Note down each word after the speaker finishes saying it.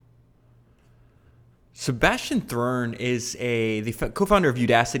Sebastian Thrun is the co-founder of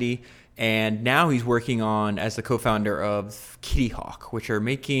Udacity, and now he's working on as the co-founder of Kitty Hawk, which are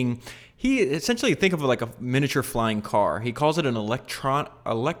making. He essentially think of it like a miniature flying car. He calls it an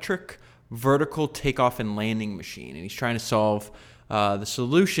electric vertical takeoff and landing machine, and he's trying to solve the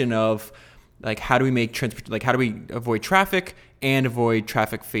solution of like how do we make how do we avoid traffic and avoid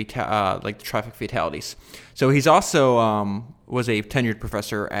traffic fatalities. So he's also was a tenured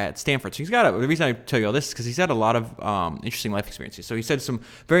professor at Stanford. So he's got the reason I tell you all this is because he's had a lot of interesting life experiences. So he said some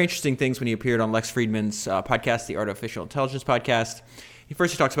very interesting things when he appeared on Lex Friedman's podcast, the Artificial Intelligence podcast. He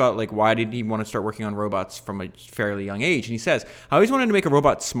talks about like why did he want to start working on robots from a fairly young age, and he says, "I always wanted to make a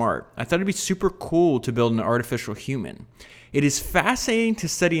robot smart. I thought it'd be super cool to build an artificial human. It is fascinating to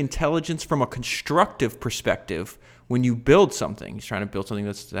study intelligence from a constructive perspective when you build something." He's trying to build something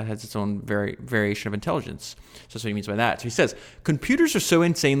that has its own variation of intelligence. So that's what he means by that. So he says, computers are so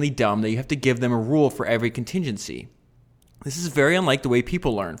insanely dumb that you have to give them a rule for every contingency. This is very unlike the way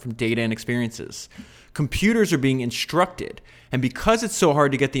people learn from data and experiences. Computers are being instructed, and because it's so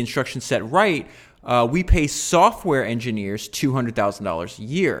hard to get the instruction set right, we pay software engineers $200,000 a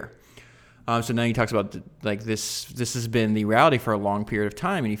year. So now he talks about like this has been the reality for a long period of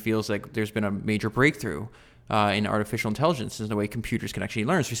time, and he feels like there's been a major breakthrough in artificial intelligence and the way computers can actually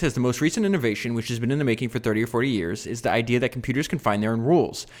learn. So he says the most recent innovation, which has been in the making for 30 or 40 years, is the idea that computers can find their own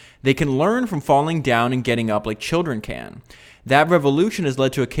rules. They can learn from falling down and getting up like children can. That revolution has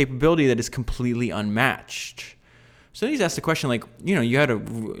led to a capability that is completely unmatched. So then he's asked the question, like, you had a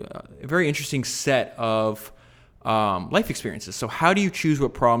very interesting set of life experiences. So how do you choose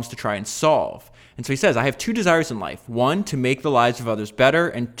what problems to try and solve? And so he says, I have two desires in life. One, to make the lives of others better.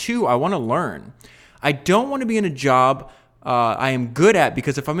 And two, I want to learn. I don't want to be in a job I am good at,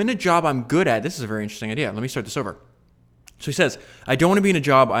 because if I'm in a job I'm good at, this is a very interesting idea. Let me start this over. So he says, I don't want to be in a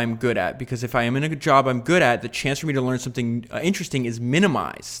job I'm good at, because if I am in a job I'm good at, the chance for me to learn something interesting is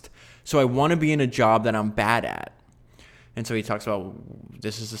minimized. So I want to be in a job that I'm bad at. And so he talks about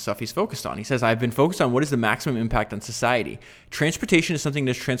this is the stuff he's focused on. He says, I've been focused on what is the maximum impact on society. Transportation is something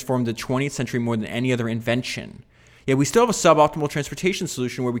that's transformed the 20th century more than any other invention. Yet we still have a suboptimal transportation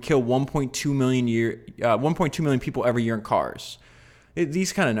solution where we kill 1.2 million people every year in cars.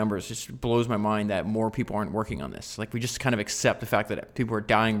 These kind of numbers just blows my mind that more people aren't working on this. Like, we just kind of accept the fact that people are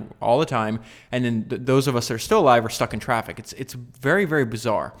dying all the time, and then those of us that are still alive are stuck in traffic. It's very, very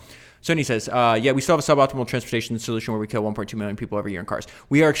bizarre. So then he says, we still have a suboptimal transportation solution where we kill 1.2 million people every year in cars.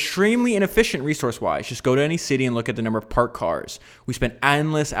 We are extremely inefficient resource-wise. Just go to any city and look at the number of parked cars. We spend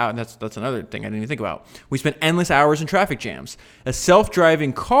endless hours. That's another thing I didn't even think about. We spend endless hours in traffic jams. A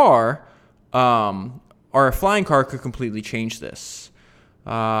self-driving car or a flying car could completely change this.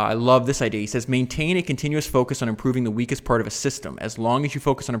 I love this idea. He says, maintain a continuous focus on improving the weakest part of a system. As long as you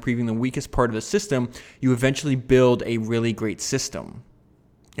focus on improving the weakest part of the system, you eventually build a really great system.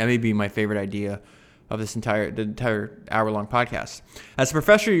 That may be my favorite idea of the entire hour-long podcast. As a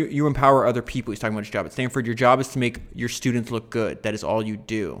professor, you empower other people. He's talking about his job at Stanford. Your job is to make your students look good. That is all you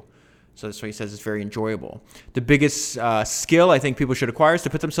do. So that's why he says it's very enjoyable. The biggest skill I think people should acquire is to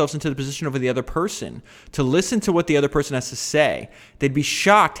put themselves into the position of the other person, to listen to what the other person has to say. They'd be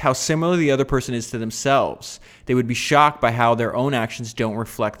shocked how similar the other person is to themselves. They would be shocked by how their own actions don't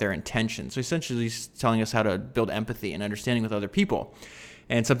reflect their intentions. So essentially he's telling us how to build empathy and understanding with other people.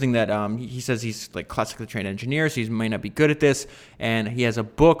 And something that he says he's like classically trained engineer, so he might not be good at this. And he has a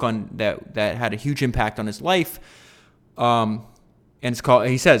book on that had a huge impact on his life. And it's called.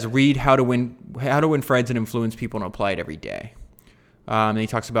 He says, read How to Win Friends and Influence People and apply it every day. And he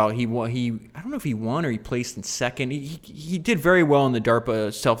talks about he I don't know if he won or he placed in second. He did very well in the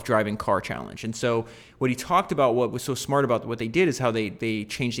DARPA self-driving car challenge. And so what he talked about, what was so smart about what they did, is how they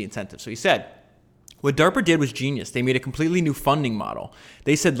changed the incentive. So he said, what DARPA did was genius. They made a completely new funding model.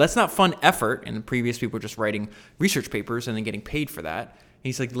 They said, let's not fund effort. And the previous people were just writing research papers and then getting paid for that. And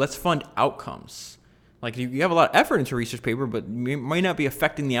he's like, let's fund outcomes. Like, you have a lot of effort into a research paper, but you might not be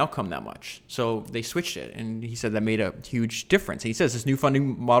affecting the outcome that much. So they switched it. And he said that made a huge difference. And he says this new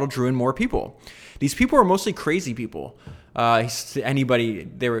funding model drew in more people. These people are mostly crazy people. They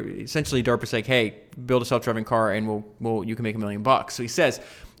were essentially DARPA's like, hey, build a self-driving car and you can make $1 million. So he says,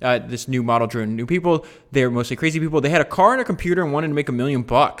 this new model drew in new people. They were mostly crazy people. They had a car and a computer and wanted to make $1 million.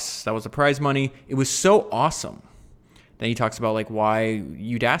 That was the prize money. It was so awesome. Then he talks about like why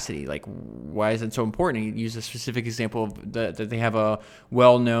Udacity, like why is it so important? He used a specific example of that they have a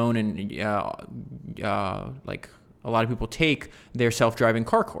well-known and like a lot of people take their self-driving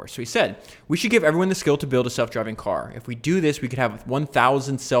car course. So he said, we should give everyone the skill to build a self-driving car. If we do this, we could have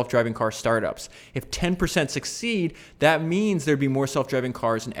 1,000 self-driving car startups. If 10% succeed, that means there'd be more self-driving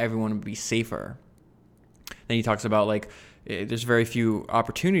cars and everyone would be safer. Then he talks about like there's very few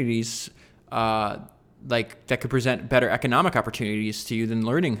opportunities like that could present better economic opportunities to you than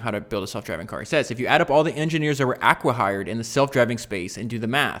learning how to build a self-driving car. He says, if you add up all the engineers that were acqui-hired in the self-driving space and do the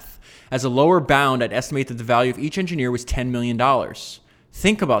math, as a lower bound, I'd estimate that the value of each engineer was $10 million.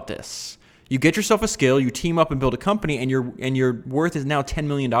 Think about this. You get yourself a skill, you team up and build a company, and your worth is now $10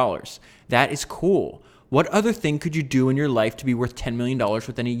 million. That is cool. What other thing could you do in your life to be worth $10 million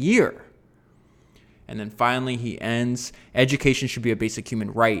within a year? And then finally, he ends, education should be a basic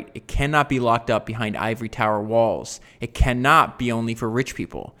human right. It cannot be locked up behind ivory tower walls. It cannot be only for rich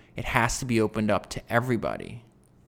people. It has to be opened up to everybody.